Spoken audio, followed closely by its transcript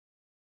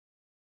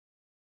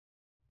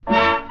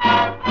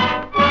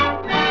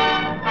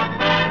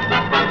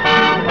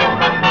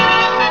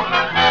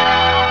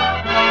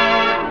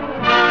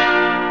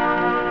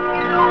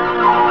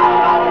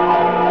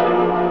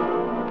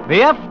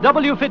The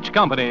F.W. Fitch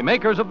Company,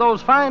 makers of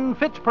those fine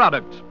Fitch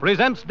products,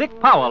 presents Dick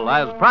Powell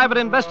as Private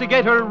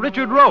Investigator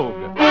Richard Rogue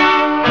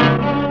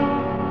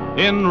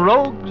in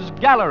Rogue's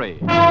Gallery.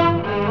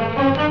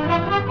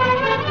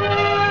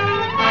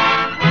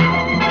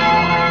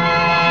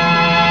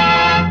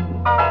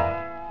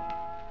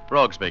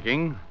 Rogue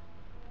speaking.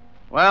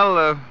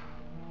 Well,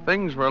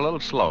 things were a little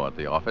slow at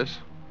the office,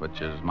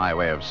 which is my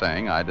way of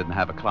saying I didn't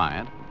have a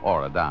client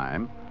or a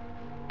dime.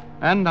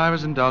 And I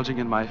was indulging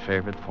in my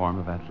favorite form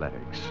of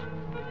athletics,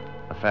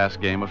 a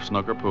fast game of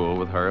snooker pool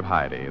with Herb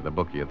Heide, the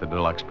bookie at the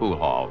Deluxe Pool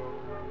Hall.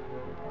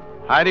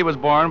 Heide was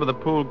born with a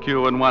pool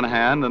cue in one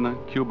hand and a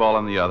cue ball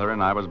in the other,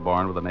 and I was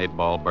born with an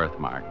 8-ball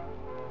birthmark.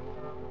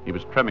 He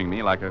was trimming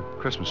me like a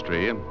Christmas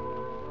tree, and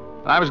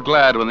I was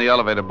glad when the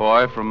elevator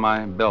boy from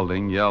my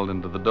building yelled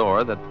into the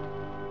door that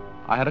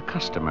I had a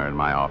customer in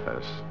my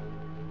office.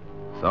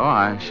 So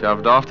I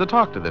shoved off to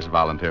talk to this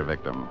volunteer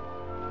victim.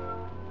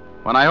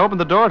 When I opened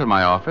the door to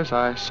my office,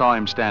 I saw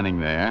him standing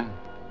there,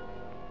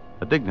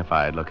 a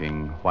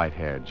dignified-looking,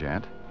 white-haired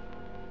gent,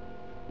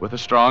 with a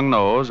strong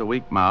nose, a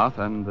weak mouth,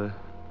 and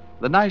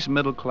the nice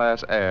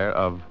middle-class air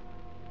of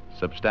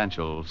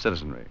substantial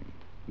citizenry.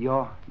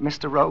 You're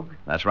Mr. Rogue?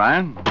 That's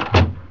right.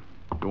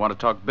 You want to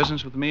talk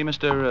business with me,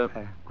 Mr.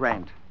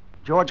 Grant.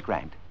 George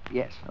Grant,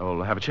 yes.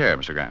 Oh, have a chair,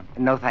 Mr. Grant.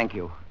 No, thank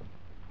you.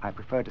 I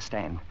prefer to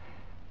stand.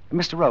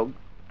 Mr. Rogue,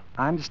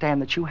 I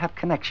understand that you have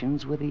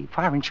connections with the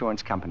fire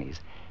insurance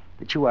companies,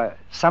 that you are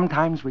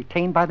sometimes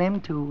retained by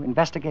them to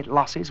investigate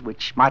losses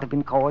which might have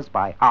been caused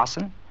by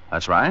arson.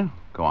 That's right.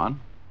 Go on.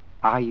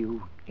 Are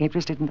you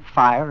interested in the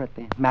fire at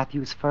the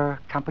Matthews Fur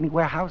Company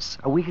warehouse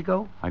a week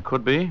ago? I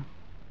could be.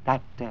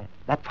 That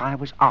fire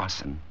was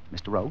arson,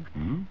 Mr. Rogue.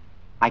 Hmm?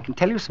 I can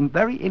tell you some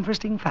very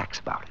interesting facts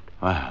about it.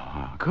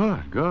 Well,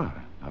 good.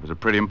 That was a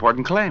pretty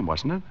important claim,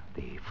 wasn't it?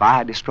 The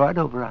fire destroyed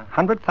over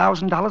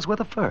 $100,000 worth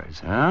of furs.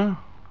 Yeah?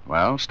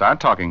 Well, start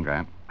talking,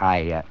 Grant.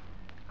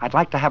 I'd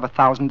like to have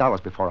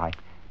 $1,000 before I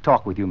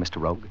talk with you,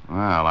 Mr. Rogue.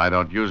 Well, I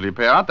don't usually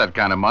pay out that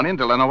kind of money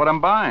until I know what I'm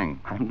buying.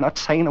 I'm not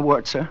saying a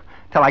word, sir,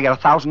 till I get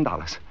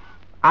 $1,000.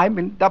 I've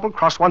been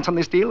double-crossed once on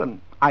this deal,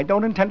 and I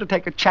don't intend to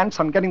take a chance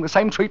on getting the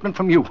same treatment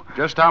from you.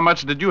 Just how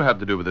much did you have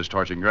to do with this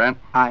torching, Grant?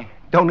 I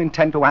don't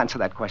intend to answer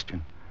that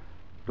question.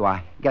 Do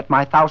I get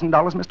my $1,000,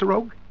 Mr.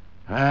 Rogue?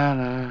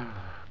 Well,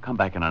 come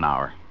back in an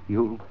hour.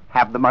 You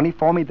have the money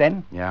for me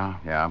then?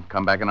 Yeah.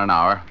 Come back in an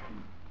hour.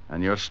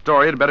 And your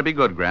story had better be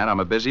good, Grant. I'm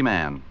a busy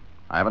man.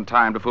 I haven't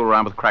time to fool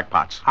around with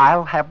crackpots.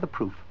 I'll have the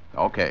proof.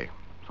 Okay.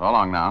 So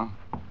long now.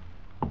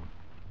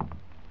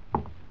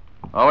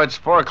 Oh, it's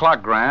 4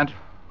 o'clock, Grant.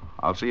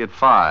 I'll see you at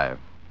 5.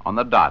 On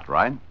the dot,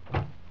 right?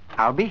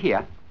 I'll be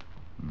here.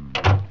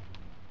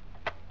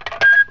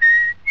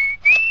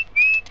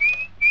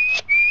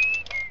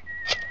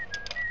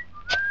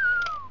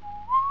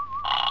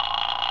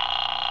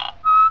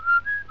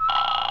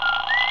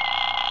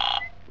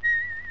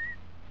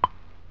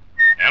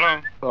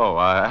 Hello? Oh,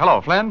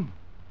 hello, Flynn.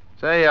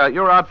 Say,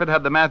 your outfit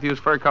had the Matthews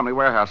Fur Company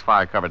warehouse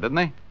fire covered, didn't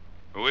they?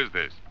 Who is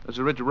this? This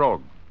is Richard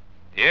Rogue.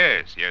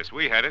 Yes,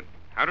 we had it.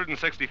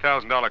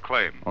 $160,000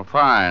 claim. Well,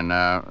 fine.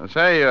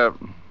 Say,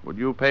 would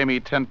you pay me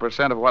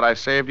 10% of what I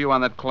saved you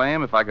on that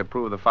claim if I could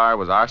prove the fire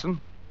was arson?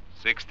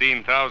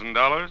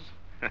 $16,000?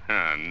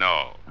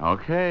 No.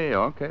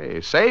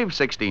 Okay. Save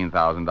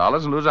 $16,000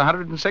 and lose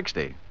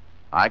 $160,000.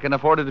 I can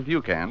afford it if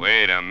you can.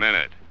 Wait a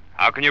minute.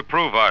 How can you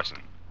prove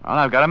arson? Well,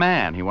 I've got a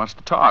man. He wants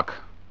to talk.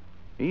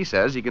 He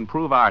says he can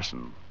prove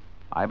arson.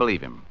 I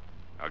believe him.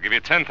 I'll give you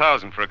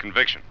 $10,000 for a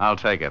conviction. I'll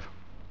take it.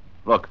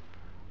 Look,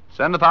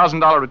 send a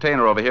 $1,000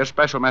 retainer over here,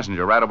 special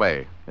messenger, right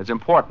away. It's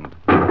important.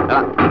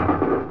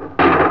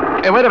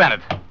 Hey, wait a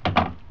minute.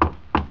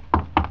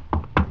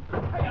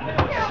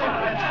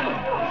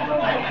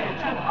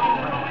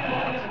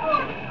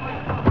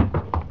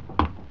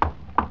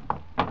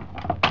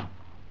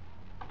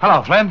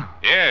 Hello, Flynn.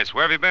 Yes,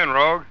 where have you been,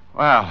 Rogue?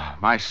 Well,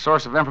 my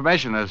source of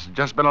information has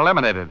just been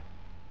eliminated.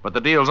 But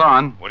the deal's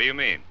on. What do you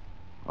mean?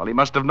 Well, he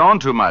must have known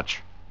too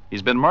much.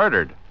 He's been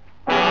murdered.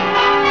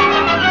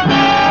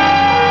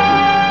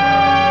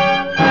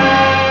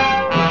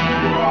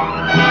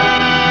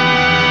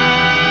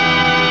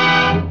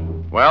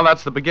 Well,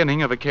 that's the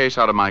beginning of a case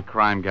out of my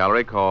crime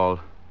gallery called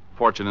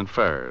Fortune and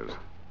Furs.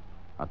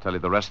 I'll tell you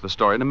the rest of the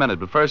story in a minute,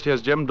 but first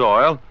here's Jim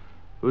Doyle,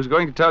 who's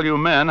going to tell you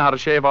men how to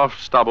shave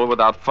off stubble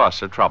without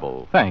fuss or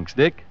trouble. Thanks,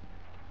 Dick.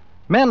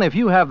 Men, if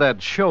you have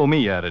that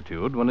show-me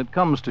attitude when it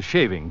comes to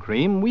shaving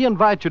cream, we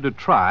invite you to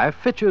try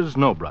Fitch's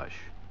No Brush.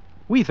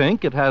 We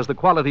think it has the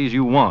qualities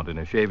you want in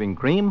a shaving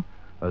cream: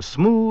 a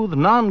smooth,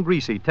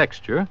 non-greasy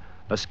texture,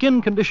 a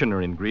skin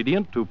conditioner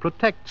ingredient to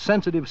protect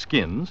sensitive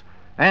skins,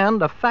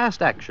 and a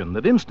fast action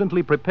that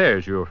instantly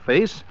prepares your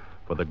face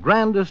for the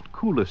grandest,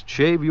 coolest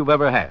shave you've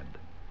ever had.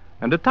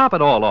 And to top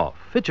it all off,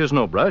 Fitch's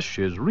No Brush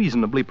is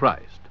reasonably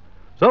priced.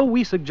 So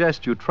we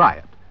suggest you try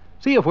it.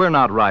 See if we're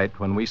not right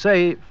when we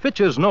say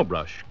Fitch's No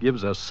Brush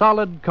gives a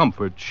solid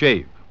comfort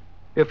shave.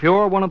 If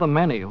you're one of the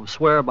many who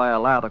swear by a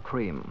lather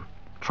cream,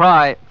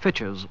 try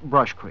Fitch's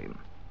Brush Cream.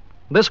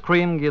 This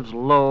cream gives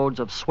loads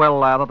of swell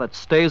lather that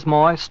stays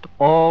moist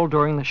all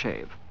during the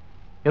shave.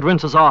 It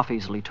rinses off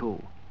easily,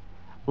 too.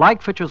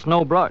 Like Fitch's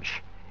No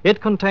Brush, it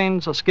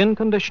contains a skin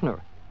conditioner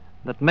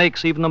that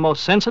makes even the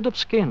most sensitive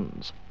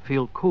skins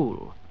feel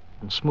cool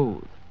and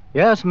smooth.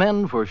 Yes,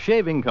 men, for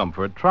shaving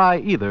comfort, try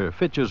either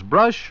Fitch's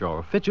Brush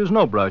or Fitch's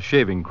No Brush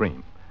shaving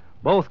cream.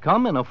 Both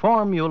come in a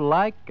form you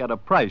like at a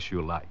price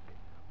you like.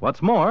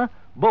 What's more,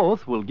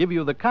 both will give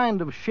you the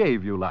kind of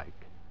shave you like.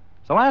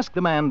 So ask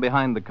the man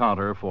behind the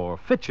counter for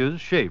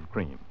Fitch's shave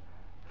cream.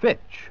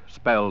 Fitch,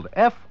 spelled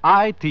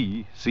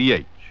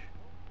F-I-T-C-H.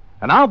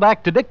 And now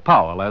back to Dick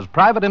Powell as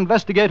private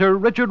investigator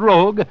Richard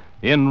Rogue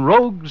in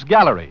Rogue's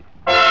Gallery.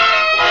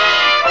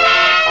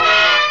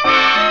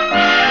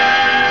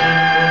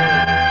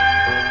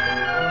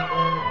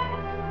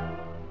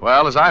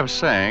 Well, as I was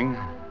saying,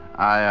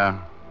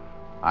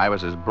 I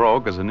was as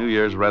broke as a New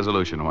Year's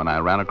resolution when I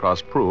ran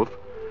across proof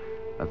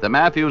that the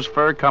Matthews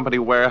Fur Company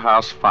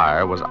warehouse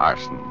fire was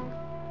arson.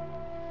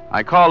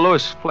 I called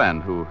Louis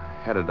Flynn, who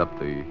headed up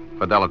the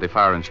Fidelity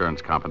Fire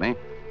Insurance Company,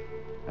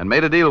 and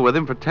made a deal with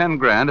him for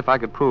 $10,000 if I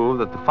could prove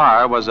that the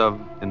fire was of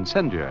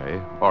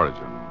incendiary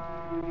origin.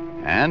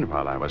 And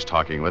while I was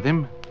talking with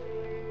him,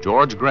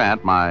 George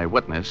Grant, my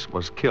witness,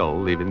 was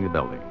killed leaving the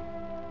building.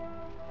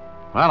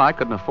 Well, I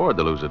couldn't afford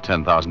to lose a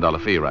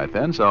 $10,000 fee right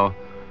then, so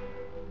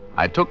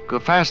I took a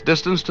fast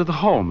distance to the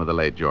home of the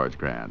late George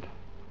Grant.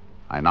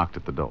 I knocked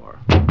at the door.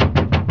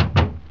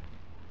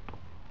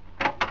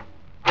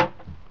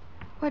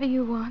 What do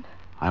you want?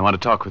 I want to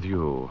talk with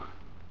you.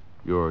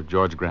 You're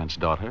George Grant's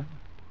daughter?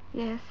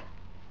 Yes.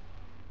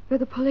 You're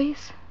the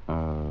police?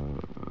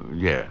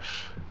 Yes.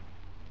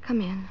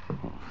 Come in.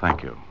 Oh,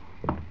 thank you.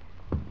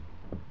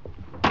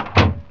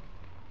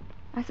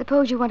 I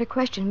suppose you want to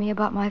question me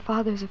about my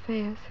father's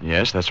affairs.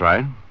 Yes, that's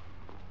right.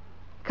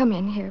 Come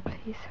in here,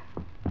 please.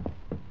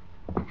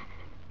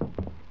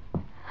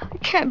 I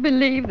can't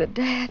believe that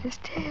Dad is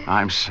dead.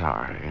 I'm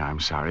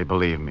sorry,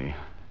 believe me.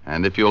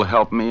 And if you'll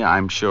help me,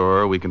 I'm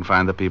sure we can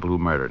find the people who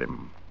murdered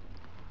him.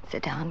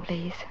 Sit down,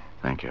 please.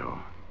 Thank you.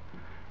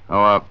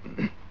 Oh,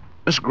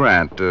 Miss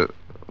Grant,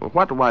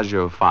 what was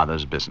your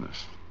father's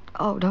business?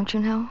 Oh, don't you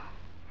know?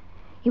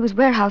 He was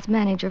warehouse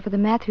manager for the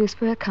Matthews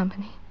Fur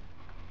Company.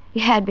 He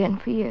had been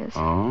for years.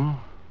 Oh?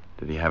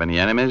 Did he have any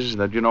enemies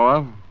that you know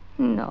of?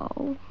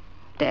 No.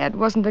 Dad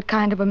wasn't the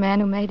kind of a man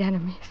who made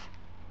enemies.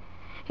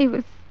 He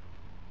was...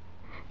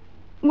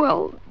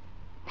 Well,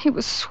 he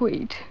was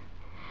sweet.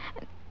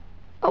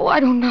 Oh, I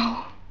don't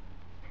know.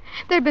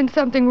 There'd been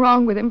something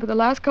wrong with him for the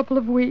last couple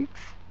of weeks.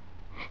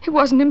 He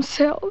wasn't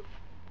himself.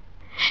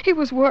 He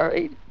was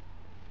worried.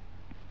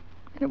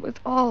 And it was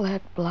all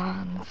that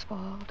blonde's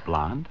fault.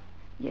 Blonde?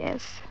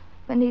 Yes,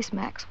 Bernice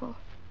Maxwell.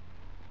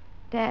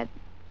 Dad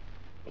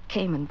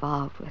became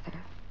involved with her.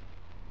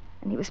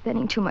 And he was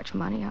spending too much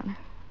money on her.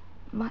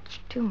 Much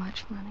too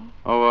much money.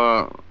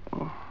 Oh,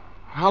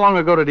 how long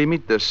ago did he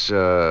meet this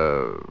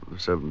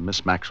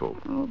Miss Maxwell?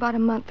 Oh, about a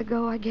month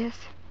ago, I guess.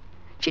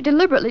 She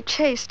deliberately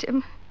chased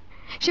him.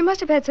 She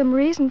must have had some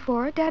reason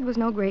for it. Dad was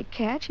no great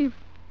catch. He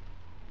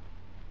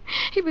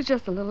was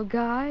just a little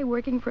guy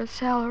working for a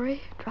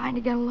salary, trying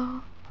to get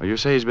along. Oh, you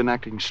say he's been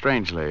acting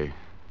strangely.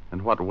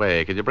 In what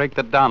way? Could you break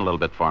that down a little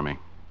bit for me?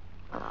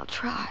 Well, I'll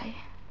try.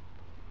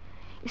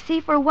 You see,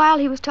 for a while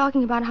he was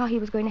talking about how he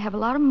was going to have a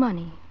lot of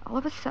money, all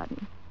of a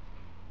sudden.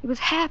 He was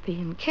happy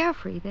and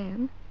carefree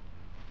then.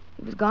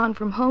 He was gone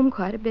from home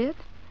quite a bit.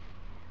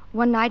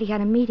 One night he had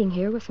a meeting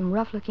here with some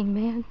rough-looking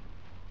men.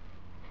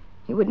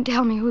 He wouldn't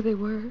tell me who they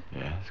were.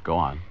 Yes, go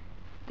on.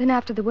 Then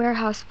after the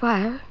warehouse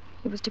fire,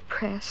 he was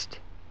depressed.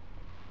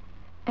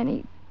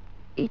 And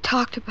he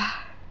talked about...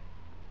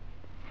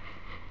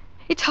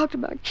 He talked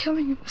about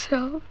killing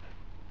himself.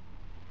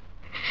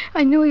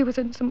 I knew he was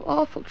in some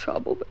awful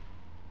trouble, but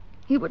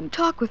he wouldn't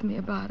talk with me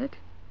about it.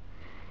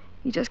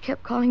 He just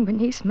kept calling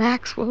Bernice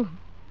Maxwell.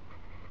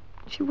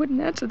 She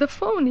wouldn't answer the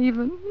phone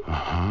even.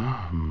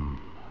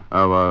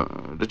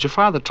 Did your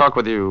father talk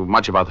with you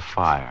much about the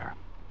fire?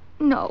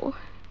 No.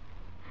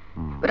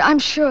 But I'm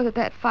sure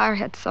that fire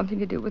had something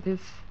to do with his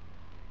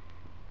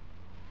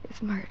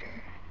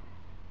murder.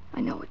 I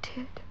know it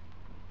did.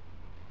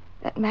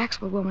 That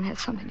Maxwell woman has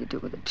something to do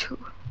with it, too.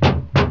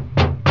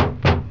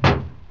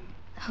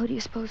 Who do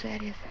you suppose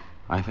that is?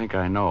 I think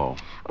I know.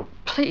 Oh,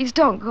 please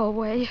don't go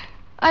away.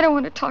 I don't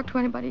want to talk to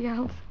anybody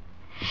else.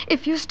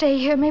 If you stay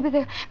here, maybe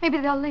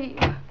they'll leave.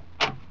 Is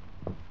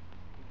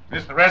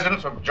this the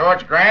residence of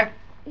George Grant?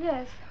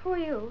 Yes. Who are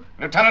you?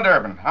 Lieutenant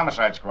Urban,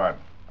 Homicide Squad.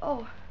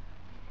 Oh.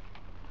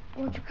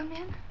 Won't you come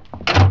in?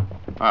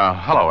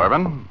 Hello,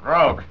 Urban.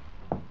 Rogue,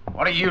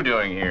 what are you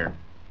doing here?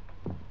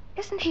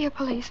 Isn't he a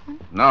policeman?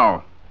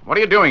 No. What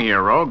are you doing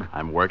here, Rogue?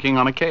 I'm working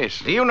on a case.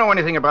 Do you know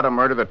anything about a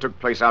murder that took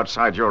place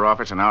outside your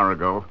office an hour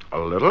ago? A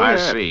little? I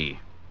see.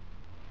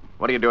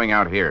 What are you doing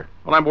out here?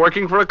 Well, I'm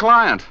working for a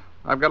client.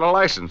 I've got a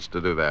license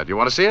to do that. You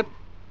want to see it?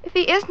 If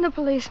he isn't a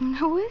policeman,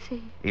 who is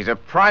he? He's a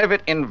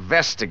private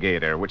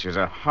investigator, which is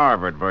a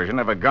Harvard version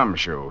of a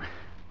gumshoe.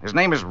 His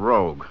name is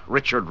Rogue,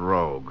 Richard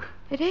Rogue.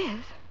 It is?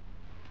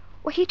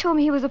 Well, he told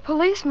me he was a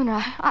policeman.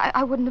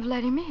 I wouldn't have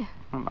let him in.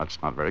 Well,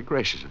 that's not very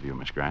gracious of you,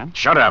 Miss Grant.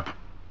 Shut up.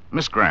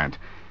 Miss Grant,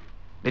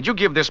 did you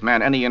give this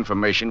man any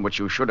information which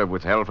you should have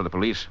withheld for the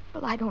police?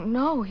 Well, I don't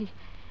know. He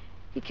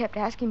kept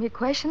asking me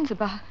questions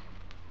about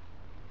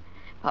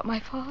my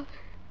father.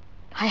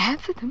 I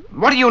answered them.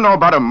 What do you know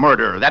about a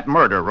murder? That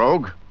murder,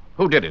 Rogue?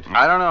 Who did it?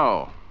 I don't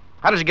know.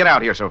 How did you get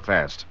out here so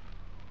fast?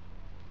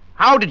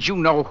 How did you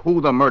know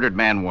who the murdered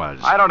man was?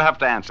 I don't have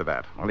to answer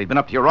that. Well, he'd been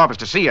up to your office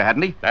to see you,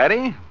 hadn't he?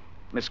 Daddy?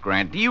 Miss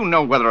Grant, do you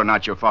know whether or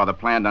not your father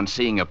planned on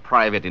seeing a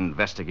private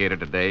investigator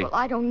today? Well,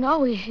 I don't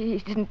know. He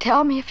didn't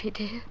tell me if he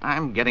did.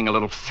 I'm getting a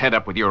little fed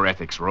up with your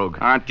ethics, Rogue.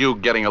 Aren't you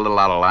getting a little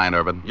out of line,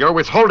 Urban? You're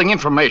withholding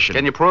information.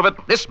 Can you prove it?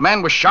 This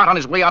man was shot on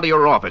his way out of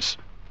your office.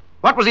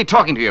 What was he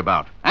talking to you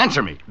about?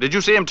 Answer me. Did you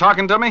see him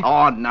talking to me?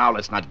 Oh, now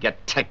let's not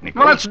get technical.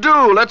 Well, let's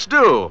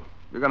do.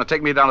 You're going to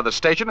take me down to the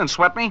station and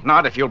sweat me?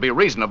 Not if you'll be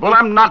reasonable. Well,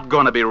 I'm not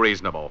going to be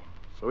reasonable.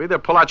 So either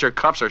pull out your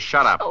cuffs or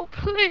shut up. Oh,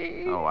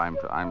 please. Oh,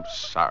 I'm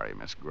sorry,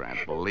 Miss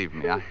Grant. Believe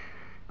me,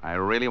 I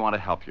really want to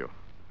help you.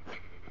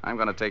 I'm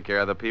going to take care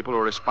of the people who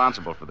are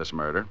responsible for this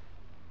murder.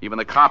 Even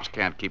the cops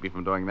can't keep me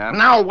from doing that.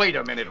 Now, wait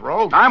a minute,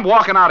 Rogue. I'm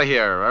walking out of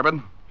here,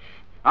 Urban.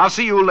 I'll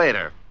see you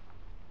later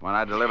when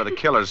I deliver the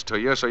killers to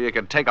you so you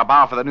can take a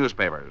bow for the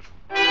newspapers.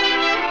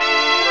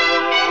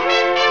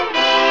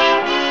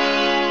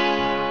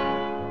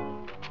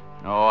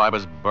 Oh, I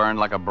was burned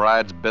like a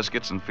bride's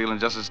biscuits and feeling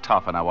just as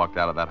tough when I walked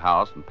out of that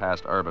house and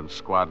passed Urban's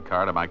squad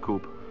car to my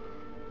coupe.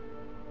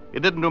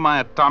 It didn't do my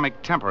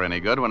atomic temper any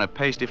good when a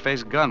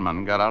pasty-faced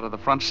gunman got out of the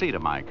front seat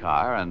of my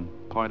car and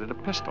pointed a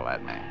pistol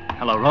at me.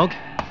 Hello, Rogue.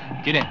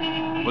 Get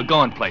in. We're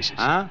going places.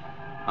 Huh?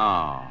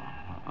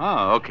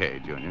 Oh, okay,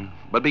 Junior.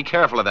 But be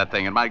careful of that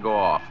thing. It might go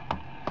off.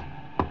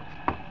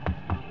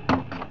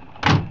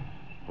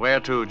 Where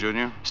to,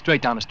 Junior?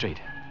 Straight down the street.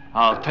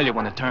 I'll tell you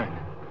when to turn.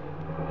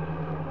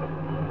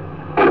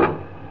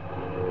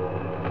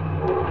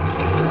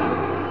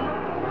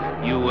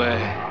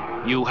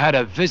 You had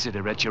a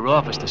visitor at your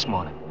office this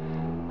morning.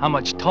 How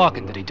much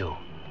talking did he do?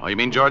 Oh, you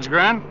mean George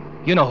Grant?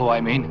 You know who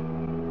I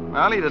mean.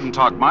 Well, he didn't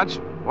talk much.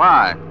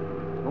 Why?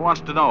 Who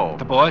wants to know?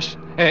 The boss?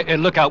 Hey,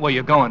 look out where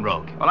you're going,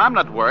 Rogue. Well, I'm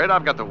not worried.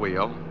 I've got the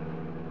wheel.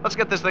 Let's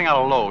get this thing out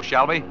of low,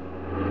 shall we?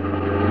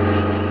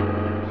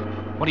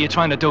 What are you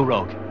trying to do,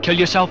 Rogue? Kill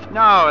yourself?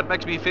 No, it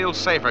makes me feel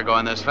safer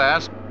going this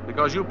fast.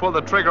 Because you pulled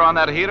the trigger on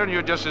that heater and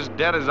you're just as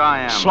dead as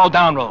I am. Slow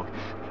down, Rogue.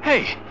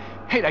 Hey,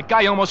 that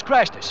guy almost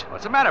crashed us.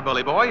 What's the matter,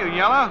 bully boy? You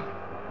yellow?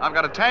 I've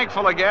got a tank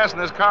full of gas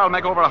and this car will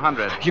make over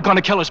 100. You're going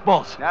to kill us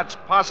both. That's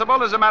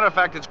possible. As a matter of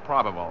fact, it's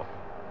probable.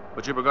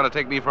 But you were going to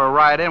take me for a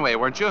ride anyway,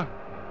 weren't you?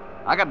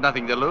 I got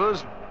nothing to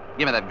lose.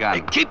 Give me that gun.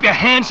 Hey, keep your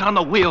hands on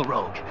the wheel,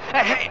 Rogue.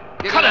 Hey,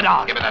 cut it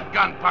out. Give me that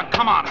gun, punk.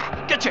 Come on.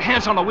 Get your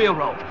hands on the wheel,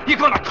 Rogue. You're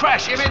going to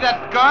crash Give us. me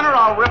that gun or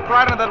I'll rip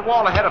right into that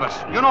wall ahead of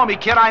us. You know me,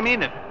 kid. I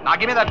mean it. Now,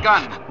 give me that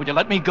gun. Would you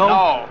let me go?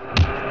 No.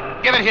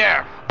 Give it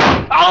here.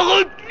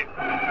 Oh.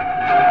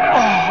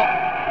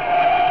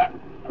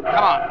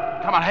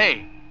 Come on.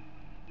 Hey.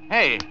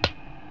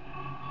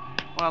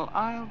 Well,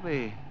 I'll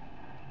be.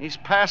 He's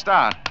passed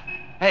out.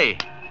 Hey.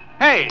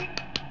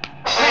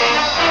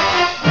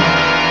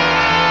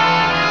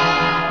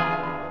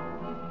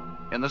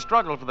 In the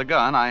struggle for the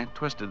gun, I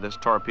twisted this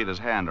torpedo's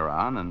hand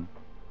around and,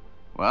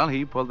 well,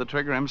 he pulled the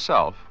trigger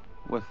himself,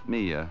 with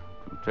me a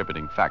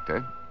contributing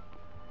factor.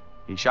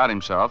 He shot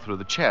himself through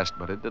the chest,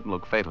 but it didn't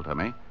look fatal to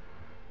me.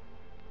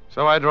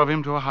 So I drove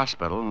him to a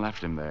hospital and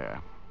left him there.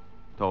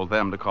 Told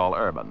them to call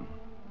Urban.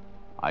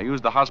 I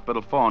used the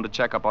hospital phone to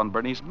check up on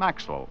Bernice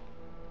Maxwell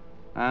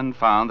and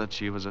found that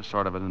she was a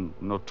sort of a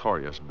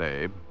notorious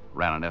babe,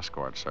 ran an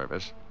escort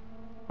service,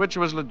 which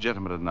was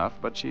legitimate enough,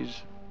 but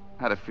she's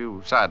had a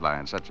few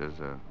sidelines, such as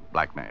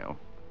blackmail.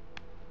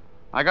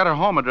 I got her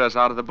home address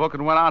out of the book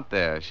and went out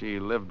there. She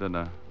lived in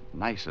a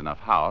nice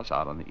enough house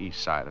out on the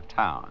east side of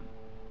town.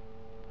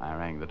 I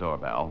rang the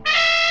doorbell.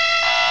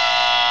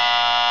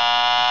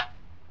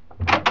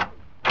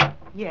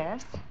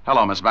 Yes?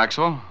 Hello, Miss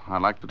Maxwell.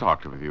 I'd like to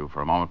talk with you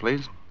for a moment,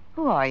 please.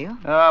 Who are you?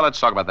 Let's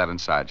talk about that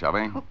inside, shall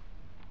we?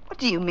 What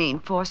do you mean,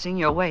 forcing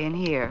your way in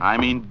here? I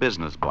mean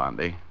business,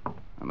 Blondie.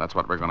 And that's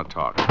what we're going to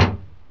talk.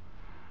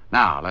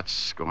 Now,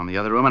 let's go in the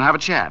other room and have a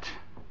chat.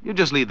 You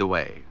just lead the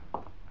way.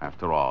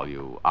 After all,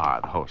 you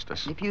are the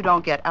hostess. If you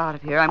don't get out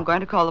of here, I'm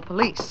going to call the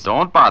police.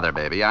 Don't bother,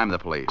 baby. I'm the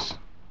police.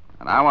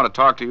 And I want to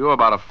talk to you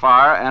about a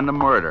fire and a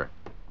murder.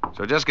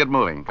 So just get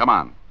moving. Come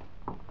on.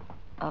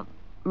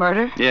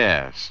 Murder?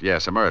 Yes,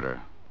 a murder.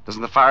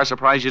 Doesn't the fire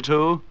surprise you,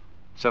 too?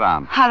 Sit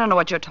down. I don't know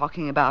what you're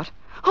talking about.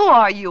 Who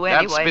are you,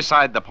 anyway? That's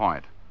beside the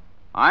point.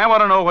 I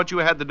want to know what you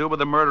had to do with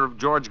the murder of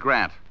George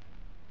Grant.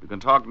 You can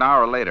talk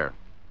now or later.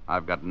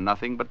 I've got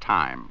nothing but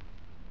time.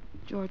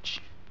 George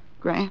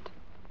Grant?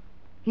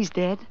 He's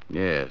dead?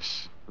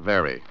 Yes,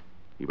 very.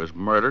 He was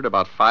murdered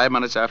about 5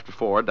 minutes after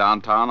 4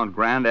 downtown on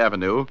Grand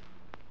Avenue,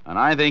 and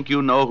I think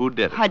you know who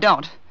did it. I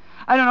don't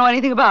know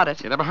anything about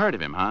it. You never heard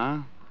of him, huh?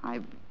 I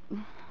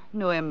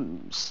knew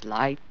him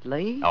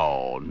slightly.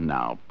 Oh,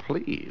 now,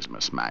 please,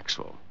 Miss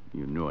Maxwell.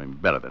 You knew him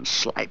better than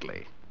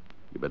slightly.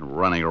 You've been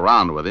running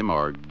around with him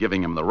or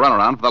giving him the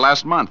runaround for the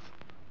last month.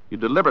 You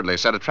deliberately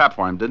set a trap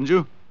for him, didn't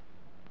you?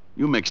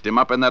 You mixed him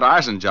up in that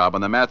arson job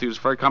on the Matthews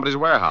Fur Company's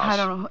warehouse. I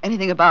don't know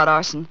anything about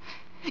arson.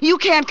 You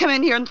can't come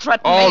in here and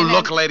threaten me. Oh, and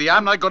look, then... lady,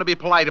 I'm not going to be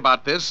polite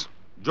about this.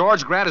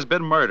 George Grant has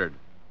been murdered.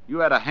 You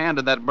had a hand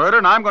in that murder,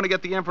 and I'm going to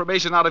get the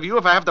information out of you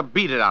if I have to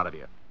beat it out of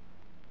you.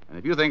 And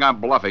if you think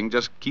I'm bluffing,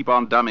 just keep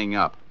on dummying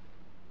up.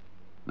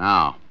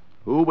 Now,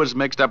 who was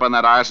mixed up on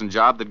that arson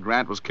job that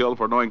Grant was killed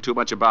for knowing too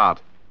much about?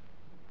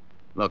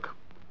 Look,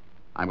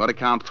 I'm going to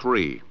count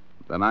 3.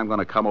 Then I'm going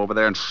to come over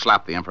there and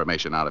slap the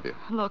information out of you.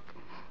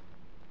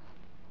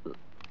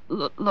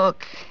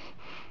 Look.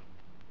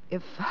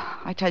 If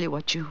I tell you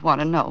what you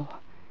want to know,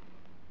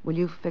 will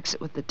you fix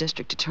it with the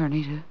district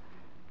attorney to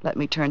let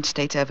me turn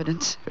state's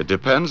evidence? It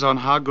depends on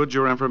how good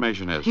your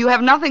information is. You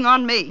have nothing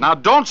on me. Now,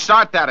 don't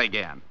start that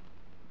again.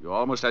 You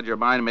almost had your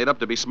mind made up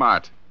to be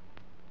smart.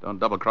 Don't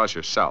double-cross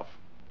yourself.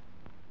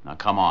 Now,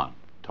 come on.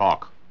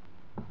 Talk.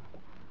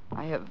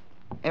 I have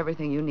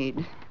everything you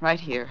need right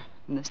here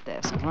in this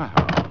desk. Well,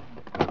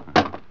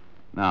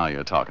 now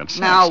you're talking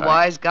sense. Now,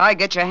 wise guy,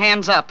 get your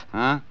hands up.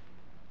 Huh?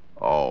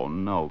 Oh,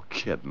 no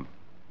kidding.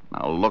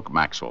 Now, look,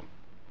 Maxwell.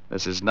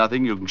 This is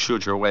nothing you can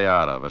shoot your way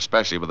out of,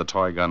 especially with a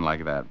toy gun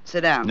like that.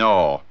 Sit down.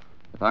 No.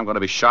 If I'm going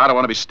to be shot, I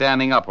want to be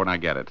standing up when I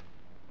get it.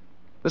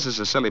 This is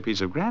a silly piece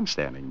of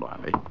grandstanding,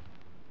 Blondie.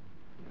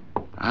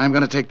 I'm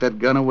going to take that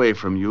gun away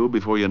from you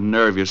before you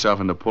nerve yourself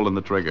into pulling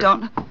the trigger.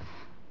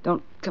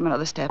 Don't come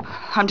another step.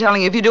 I'm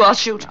telling you, if you do, I'll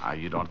shoot. Now,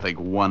 you don't think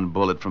one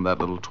bullet from that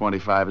little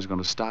 .25 is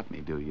going to stop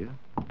me, do you?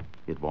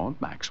 It won't,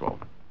 Maxwell.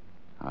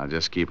 I'll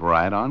just keep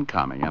right on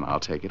coming, and I'll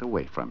take it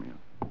away from you.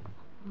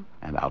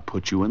 And I'll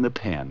put you in the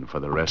pen for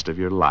the rest of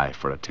your life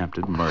for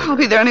attempted murder. I'll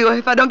be there anyway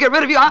if I don't get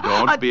rid of you.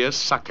 Don't be a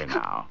sucker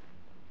now.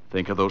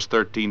 Think of those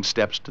 13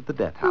 steps to the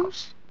death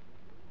house.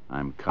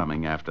 I'm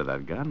coming after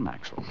that gun,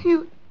 Maxwell.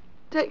 You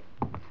take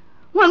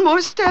one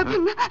more step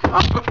and...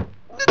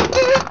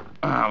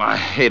 Well, I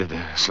hated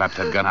to slap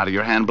that gun out of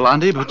your hand,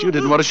 Blondie, but you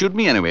didn't want to shoot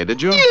me anyway,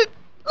 did you?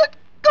 Let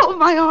go of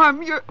my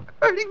arm. You're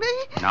hurting me.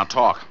 Now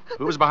talk.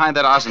 Who was behind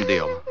that arson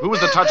deal? Who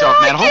was the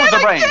touch-off man? Who was the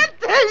brain? I can't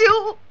tell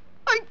you.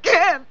 I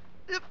can't.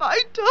 If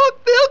I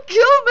talk, they'll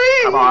kill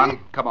me.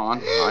 Come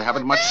on. I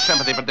haven't much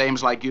sympathy for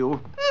dames like you.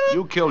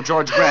 You killed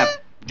George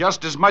Grant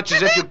just as much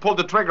as if you'd pulled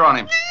the trigger on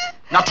him.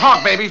 Now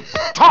talk, baby.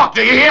 Talk,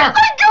 do you hear?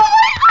 Let go of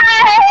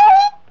my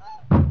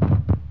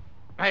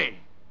arm.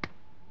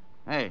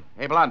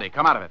 Hey, Blondie,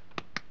 come out of it.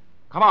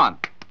 Come on.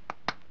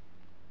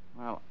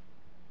 Well,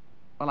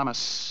 I'm a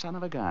son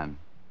of a gun.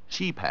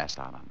 She passed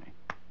out on me.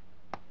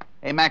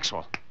 Hey,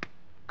 Maxwell,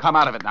 come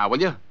out of it now,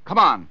 will you? Come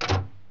on.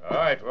 All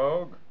right,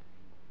 Rogue.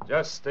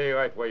 Just stay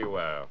right where you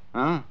are.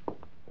 Huh?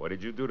 What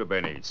did you do to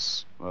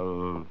Bernice?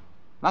 Well,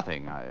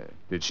 nothing.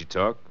 Did she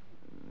talk?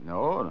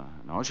 No,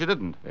 she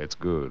didn't. That's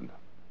good.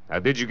 How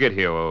did you get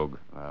here, Rogue?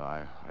 Well,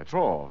 I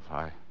drove.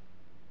 I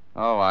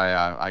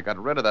got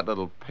rid of that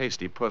little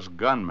pasty puss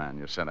gunman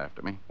you sent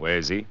after me. Where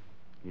is he?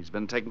 He's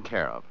been taken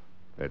care of.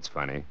 That's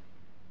funny.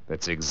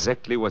 That's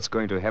exactly what's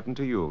going to happen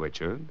to you,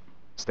 Richard.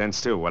 Stand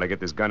still while I get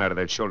this gun out of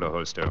that shoulder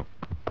holster.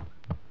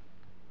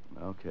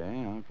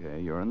 Okay.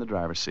 You're in the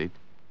driver's seat.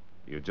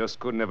 You just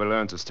couldn't ever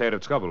learn to stay out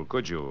of trouble,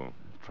 could you?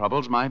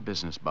 Trouble's my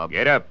business, Bub.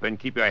 Get up and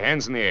keep your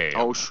hands in the air.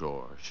 Oh,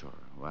 sure.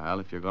 Well,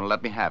 if you're going to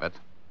let me have it,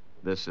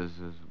 this is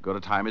as good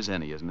a time as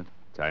any, isn't it?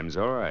 Time's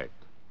all right.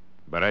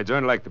 But I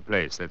don't like the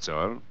place, that's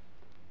all.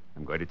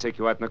 I'm going to take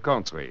you out in the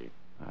country.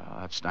 Well,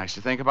 that's nice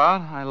to think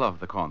about. I love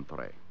the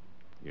country.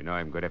 You know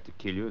I'm going to have to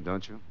kill you,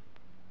 don't you?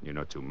 You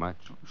know too much.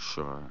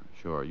 Sure.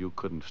 You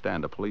couldn't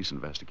stand a police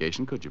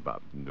investigation, could you,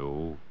 Bob?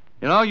 No.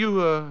 You know,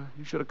 you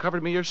should have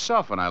covered me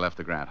yourself when I left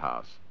the Grant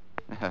house.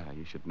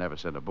 You should never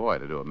send a boy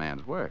to do a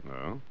man's work.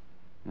 Oh?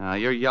 Now,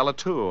 you're yellow,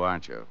 too,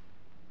 aren't you?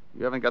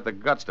 You haven't got the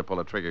guts to pull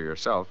a trigger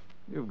yourself.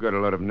 You've got a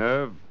lot of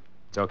nerve,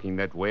 talking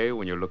that way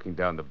when you're looking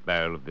down the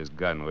barrel of this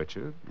gun,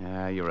 Richard.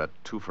 Yeah, you're a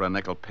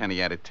two-for-a-nickel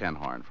penny at it tin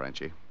horn,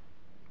 Frenchie.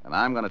 And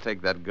I'm going to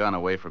take that gun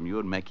away from you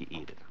and make you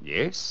eat it.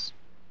 Yes?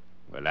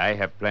 Well, I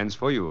have plans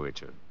for you,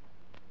 Richard.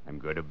 I'm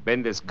going to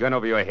bend this gun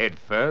over your head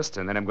first,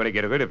 and then I'm going to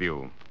get rid of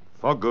you.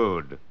 For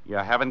good. You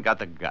haven't got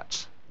the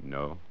guts.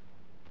 No.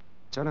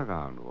 Turn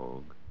around,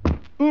 Rogue.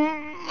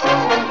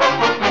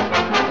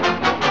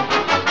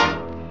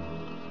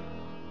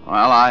 Well,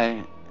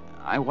 I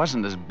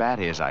wasn't as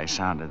batty as I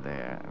sounded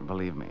there,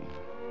 believe me.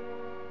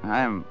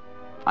 I'm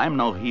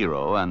no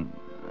hero, and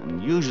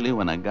usually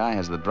when a guy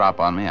has the drop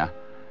on me,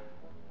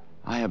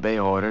 I obey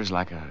orders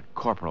like a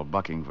corporal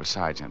bucking for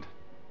sergeant.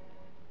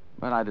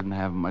 But I didn't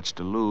have much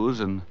to lose,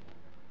 and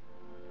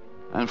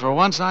for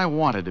once I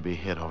wanted to be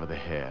hit over the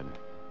head.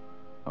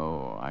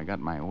 Oh, I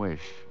got my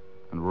wish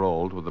and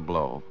rolled with the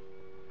blow.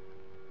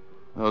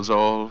 Those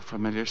old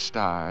familiar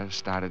stars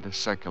started to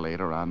circulate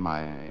around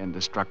my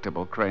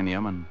indestructible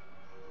cranium, and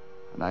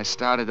I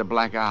started to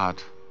black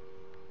out.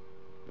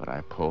 But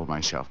I pulled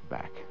myself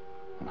back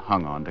and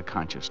hung on to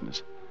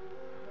consciousness.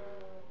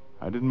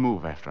 I didn't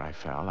move after I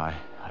fell. I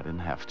didn't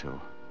have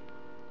to.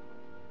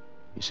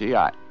 You see,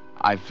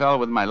 I fell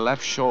with my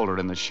left shoulder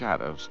in the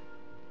shadows.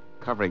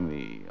 covering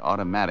the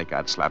automatic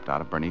I'd slapped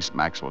out of Bernice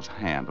Maxwell's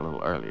hand a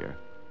little earlier.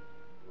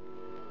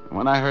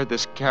 When I heard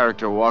this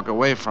character walk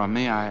away from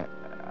me, I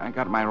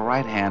got my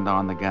right hand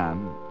on the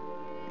gun.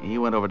 He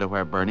went over to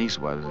where Bernice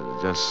was,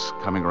 just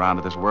coming around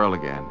to this world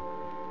again.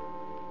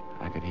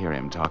 I could hear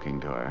him talking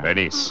to her.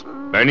 Bernice.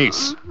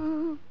 Bernice.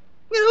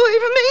 Get away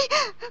from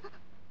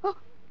me!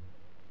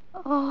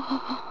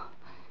 Oh,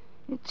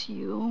 it's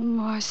you,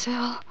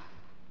 Marcel.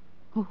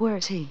 Where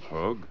is he?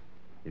 Hogue?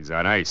 He's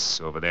on ice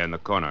over there in the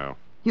corner.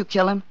 You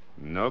kill him?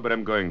 No, but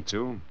I'm going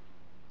to.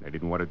 I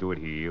didn't want to do it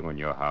here in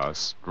your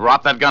house.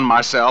 Drop that gun,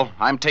 Marcel.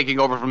 I'm taking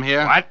over from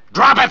here. What?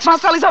 Drop it!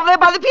 Marcel, he's over there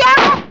by the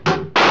piano!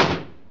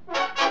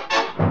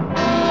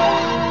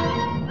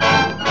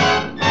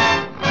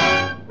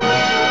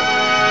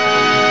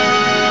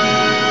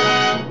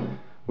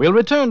 We'll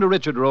return to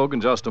Richard Rogue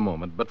in just a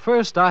moment, but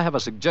first I have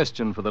a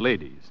suggestion for the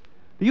ladies.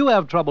 Do you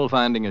have trouble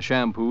finding a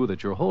shampoo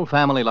that your whole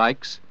family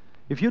likes?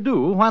 If you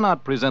do, why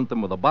not present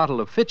them with a bottle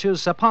of Fitch's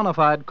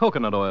saponified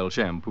coconut oil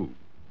shampoo?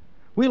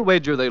 We'll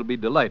wager they'll be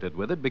delighted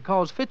with it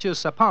because Fitch's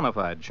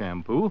saponified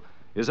shampoo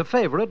is a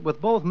favorite with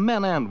both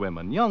men and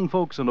women, young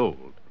folks and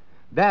old.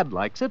 Dad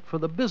likes it for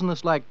the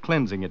businesslike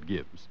cleansing it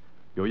gives.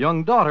 Your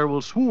young daughter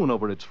will swoon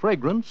over its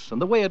fragrance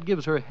and the way it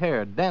gives her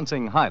hair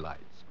dancing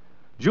highlights.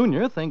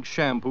 Junior thinks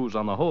shampoos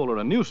on the whole are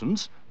a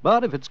nuisance,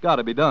 but if it's got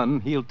to be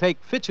done, he'll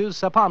take Fitch's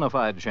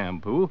saponified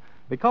shampoo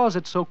because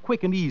it's so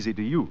quick and easy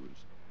to use.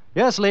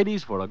 Yes,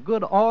 ladies, for a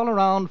good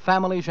all-around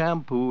family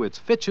shampoo, it's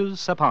Fitch's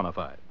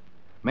saponified.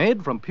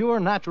 Made from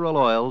pure natural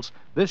oils,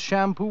 this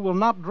shampoo will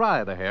not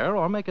dry the hair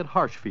or make it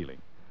harsh feeling.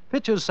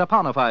 Fitch's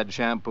saponified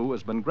shampoo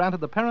has been granted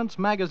the Parents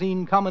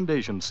Magazine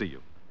Commendation Seal.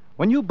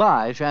 When you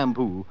buy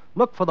shampoo,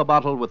 look for the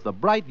bottle with the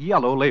bright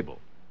yellow label.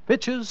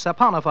 Fitch's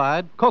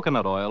saponified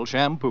coconut oil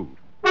shampoo.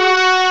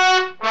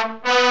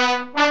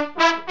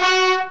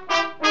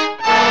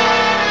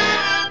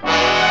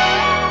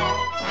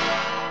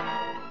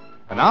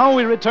 And now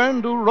we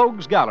return to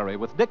Rogue's Gallery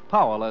with Dick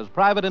Powell as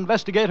private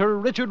investigator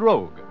Richard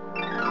Rogue.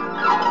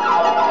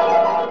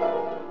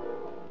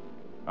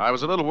 I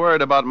was a little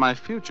worried about my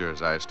future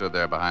as I stood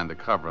there behind the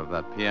cover of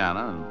that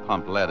piano and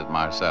pumped lead at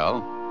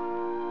Marcel.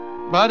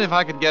 But if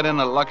I could get in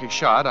a lucky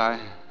shot,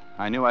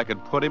 I knew I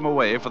could put him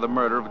away for the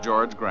murder of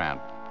George Grant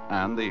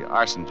and the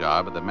arson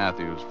job at the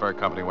Matthews Fur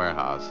Company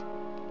warehouse.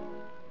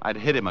 I'd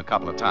hit him a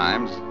couple of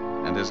times,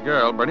 and his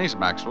girl, Bernice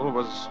Maxwell,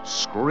 was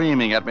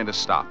screaming at me to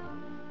stop.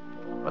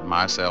 But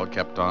Marcel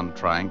kept on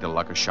trying to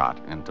luck a shot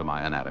into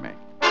my anatomy.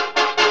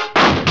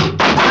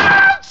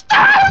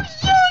 Stop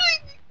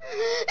shooting!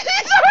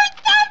 He's hurt!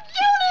 Stop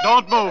shooting!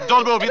 Don't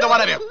move, either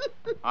one of you.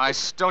 I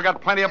still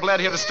got plenty of blood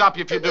here to stop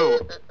you if you do.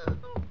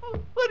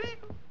 What are you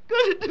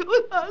going to do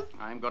with us?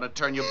 I'm going to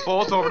turn you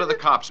both over to the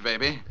cops,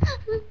 baby.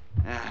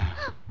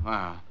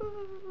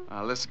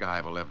 Well, this guy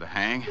will live to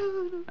hang.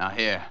 Now,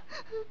 here,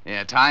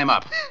 tie him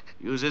up.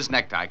 Use his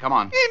necktie. Come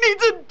on. He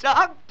needs a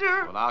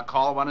doctor. Well, I'll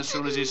call one as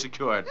soon as he's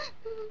secured.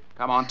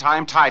 Come on, tie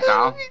him tight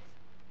now.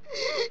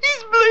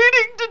 He's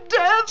bleeding to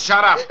death.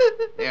 Shut up.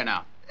 Here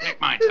now, take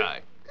my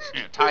tie.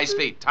 Here, tie his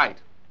feet tight.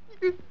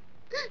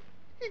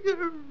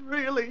 You're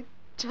really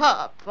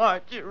tough,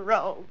 aren't you,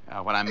 Rogue?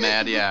 When I'm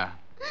mad, yeah.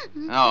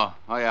 Oh,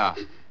 yeah.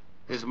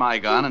 Here's my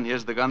gun, and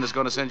here's the gun that's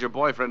going to send your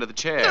boyfriend to the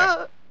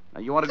chair. Now,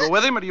 you want to go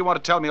with him, or do you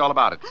want to tell me all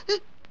about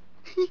it?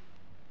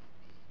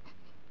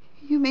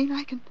 You mean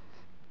I can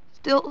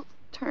still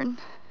turn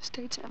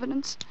state's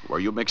evidence? Were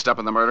you mixed up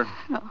in the murder?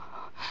 No.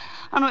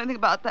 I don't know anything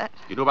about that.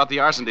 You knew about the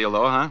arson deal,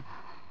 though, huh?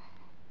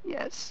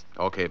 Yes.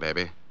 Okay,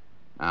 baby.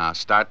 Now,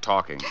 start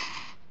talking.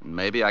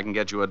 Maybe I can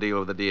get you a deal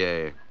with the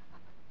DA.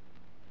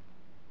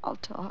 I'll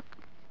talk.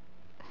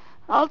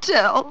 I'll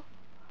tell.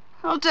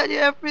 I'll tell you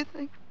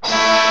everything.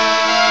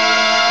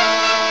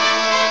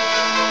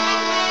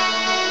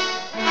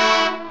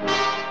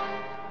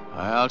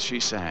 Well, she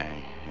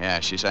sang. Yeah,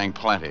 she sang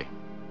plenty.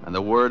 And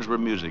the words were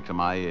music to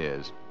my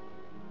ears.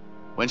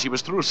 When she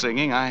was through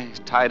singing, I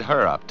tied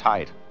her up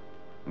tight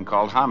and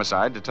called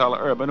homicide to tell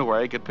Urban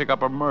where he could pick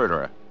up a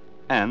murderer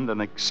and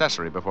an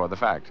accessory before the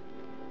fact.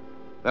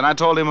 Then I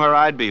told him where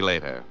I'd be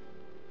later.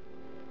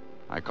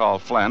 I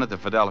called Flynn at the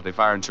Fidelity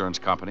Fire Insurance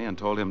Company and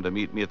told him to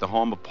meet me at the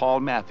home of Paul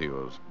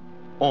Matthews,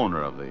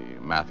 owner of the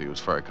Matthews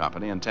Fur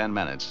Company, in 10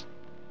 minutes.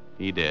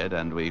 He did,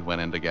 and we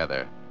went in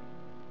together.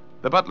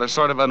 The butler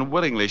sort of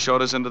unwittingly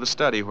showed us into the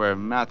study where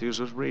Matthews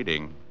was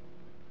reading.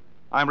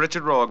 I'm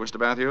Richard Rogue, Mr.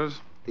 Matthews.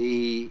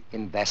 The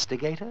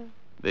investigator?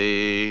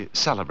 The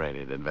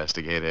celebrated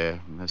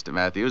investigator, Mr.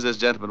 Matthews. This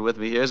gentleman with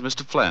me here is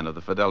Mr. Flynn of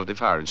the Fidelity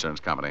Fire Insurance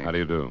Company. How do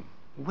you do?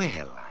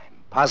 Well,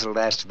 I'm puzzled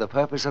as to the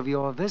purpose of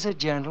your visit,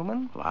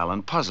 gentlemen. Well, I'll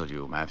unpuzzle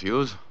you,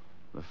 Matthews.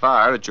 The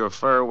fire at your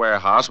fur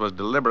warehouse was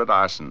deliberate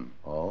arson.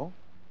 Oh?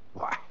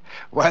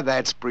 Why,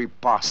 that's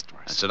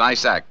preposterous. It's a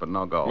nice act, but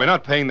no go. We're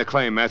not paying the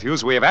claim,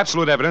 Matthews. We have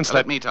absolute evidence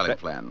Let me tell you,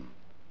 Flynn.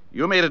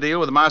 You made a deal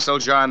with Marcel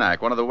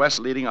Jarnac, one of the West's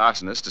leading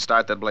arsonists, to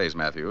start that blaze,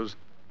 Matthews.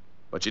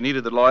 But you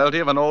needed the loyalty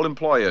of an old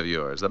employee of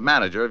yours, the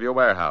manager of your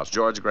warehouse,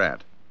 George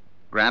Grant.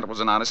 Grant was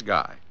an honest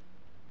guy.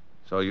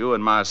 So you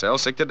and Marcel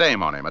sicked a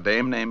dame on him, a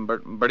dame named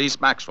Bernice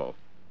Maxwell.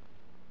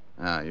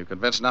 You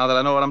convinced now that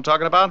I know what I'm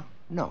talking about?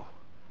 No.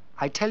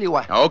 I tell you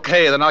what.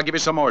 Okay, then I'll give you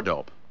some more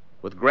dope.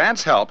 With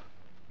Grant's help,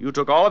 you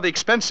took all of the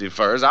expensive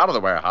furs out of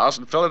the warehouse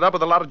and filled it up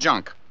with a lot of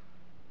junk.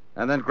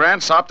 And then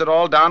Grant sopped it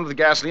all down with the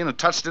gasoline and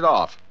touched it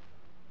off.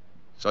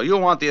 So you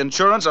want the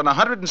insurance on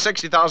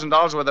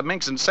 $160,000 worth of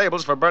minks and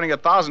sables for burning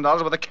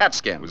 $1,000 worth of cat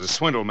skins. It was a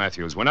swindle,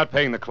 Matthews. We're not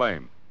paying the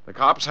claim. The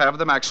cops have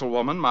the Maxwell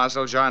woman,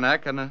 Marcel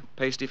Jarnac, and a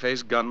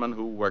pasty-faced gunman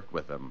who worked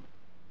with them.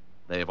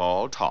 They've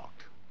all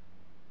talked.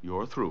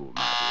 You're through,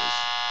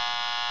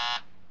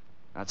 Matthews.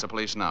 That's the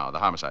police now, the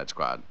homicide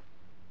squad.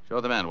 Show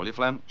them in, will you,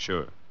 Flynn?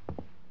 Sure.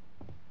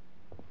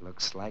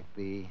 Looks like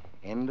the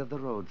end of the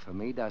road for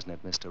me, doesn't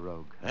it, Mr.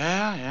 Rogue?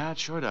 Yeah, it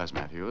sure does,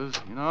 Matthews.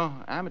 You know,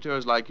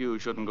 amateurs like you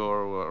shouldn't go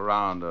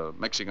around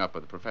mixing up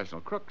with the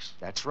professional crooks.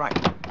 That's right.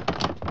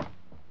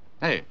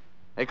 Hey,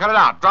 cut it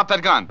out. Drop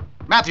that gun.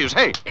 Matthews,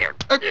 hey.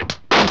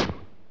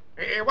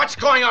 Hey, what's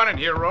going on in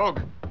here, Rogue?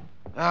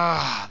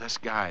 This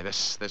guy,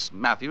 this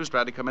Matthews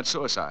tried to commit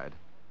suicide.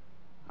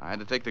 I had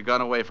to take the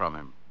gun away from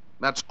him.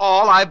 That's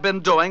all I've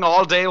been doing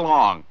all day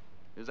long.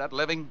 Is that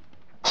living?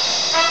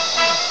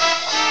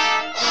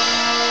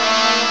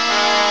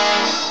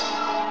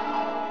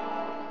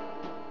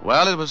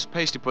 Well, it was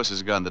Pasty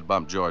Puss's gun that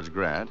bumped George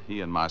Grant.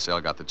 He and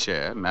Marcel got the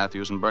chair.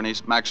 Matthews and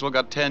Bernice Maxwell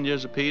got 10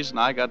 years apiece, and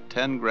I got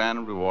 10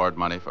 grand reward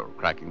money for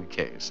cracking the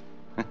case.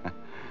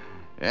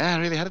 Yeah, I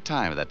really had a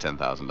time with that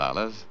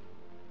 $10,000.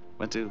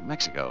 Went to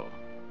Mexico.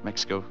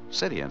 Mexico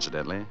City,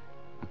 incidentally.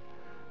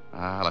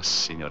 Las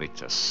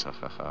señoritas.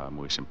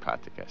 Muy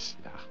simpáticas.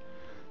 Yeah.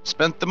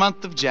 Spent the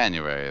month of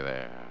January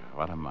there.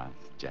 What a month,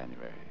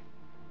 January.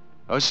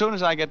 Oh, as soon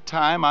as I get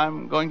time,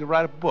 I'm going to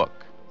write a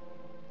book.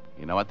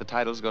 You know what the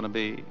title's going to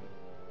be?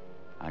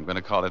 I'm going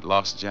to call it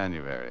Lost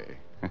January.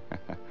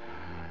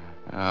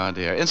 Oh,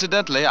 dear.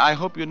 Incidentally, I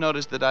hope you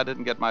noticed that I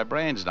didn't get my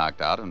brains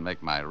knocked out and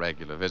make my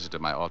regular visit to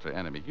my alter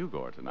enemy,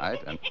 Hugor,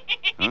 tonight. And...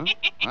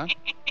 Huh?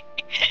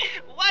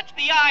 What? What's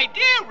the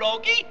idea,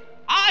 Rogie?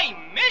 I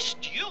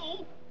missed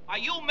you. Are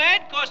you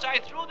mad because I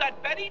threw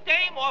that Betty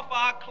dame off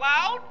our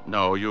cloud?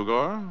 No,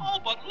 Hugor. Oh,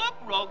 but look,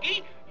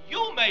 Rogie,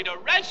 you made a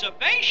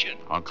reservation.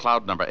 On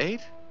cloud number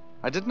 8?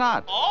 I did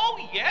not. Oh,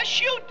 yes,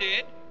 you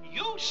did.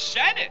 You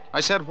said it.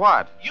 I said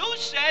what? You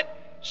said,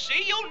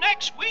 see you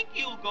next week,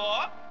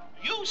 Hugor.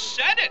 You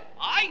said it.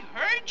 I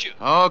heard you.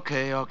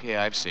 Okay,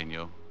 I've seen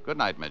you. Good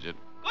night, midget.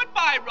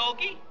 Goodbye,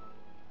 Rogie.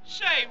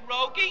 Say,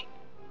 Rogie,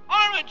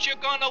 aren't you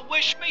gonna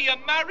wish me a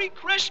Merry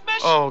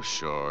Christmas? Oh,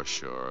 sure.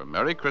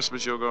 Merry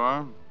Christmas,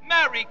 Hugor.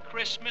 Merry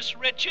Christmas,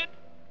 Richard.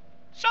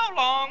 So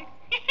long.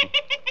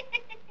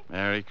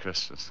 Merry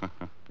Christmas.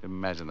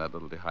 Imagine that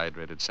little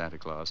dehydrated Santa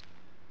Claus.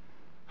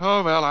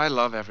 Oh, well, I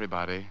love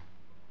everybody.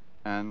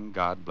 And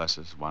God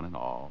blesses one and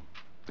all.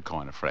 To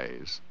coin a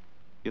phrase.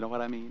 You know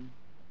what I mean?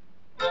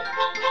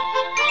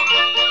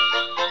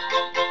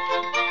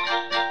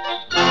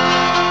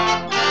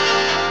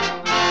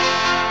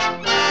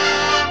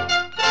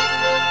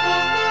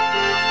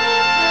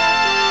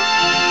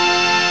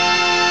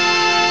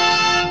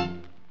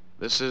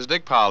 This is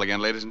Dick Powell again,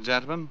 ladies and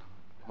gentlemen.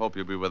 Hope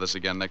you'll be with us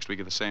again next week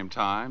at the same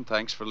time.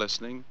 Thanks for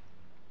listening.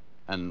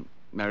 And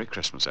Merry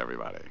Christmas,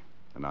 everybody.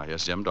 And now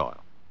here's Jim Doyle.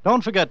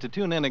 Don't forget to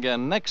tune in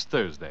again next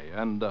Thursday.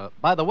 And,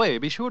 by the way,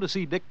 be sure to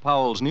see Dick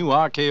Powell's new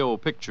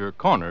RKO picture,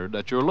 Cornered,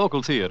 at your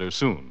local theater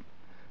soon.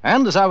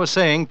 And, as I was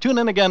saying, tune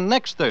in again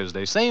next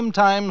Thursday, same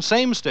time,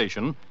 same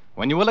station,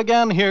 when you will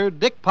again hear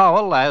Dick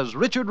Powell as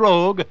Richard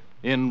Rogue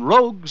in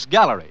Rogue's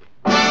Gallery.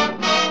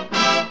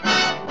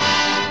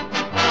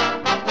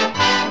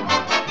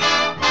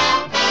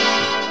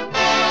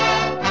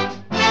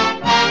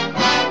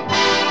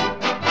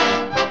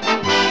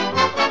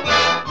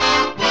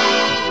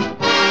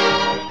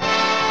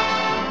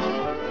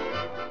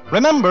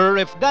 Remember,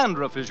 if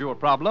dandruff is your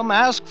problem,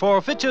 ask for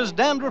Fitch's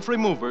Dandruff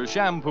Remover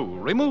Shampoo.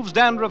 Removes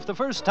dandruff the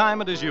first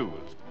time it is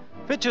used.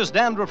 Fitch's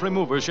Dandruff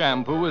Remover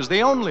Shampoo is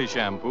the only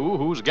shampoo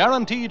whose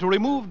guarantee to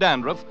remove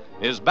dandruff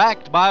is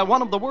backed by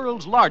one of the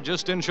world's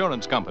largest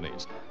insurance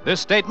companies.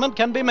 This statement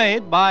can be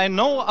made by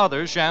no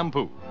other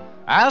shampoo.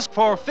 Ask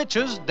for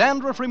Fitch's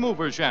Dandruff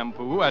Remover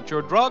Shampoo at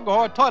your drug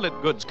or toilet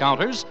goods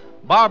counters,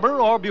 barber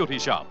or beauty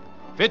shop.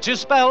 Fitch is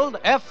spelled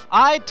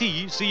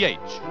F-I-T-C-H.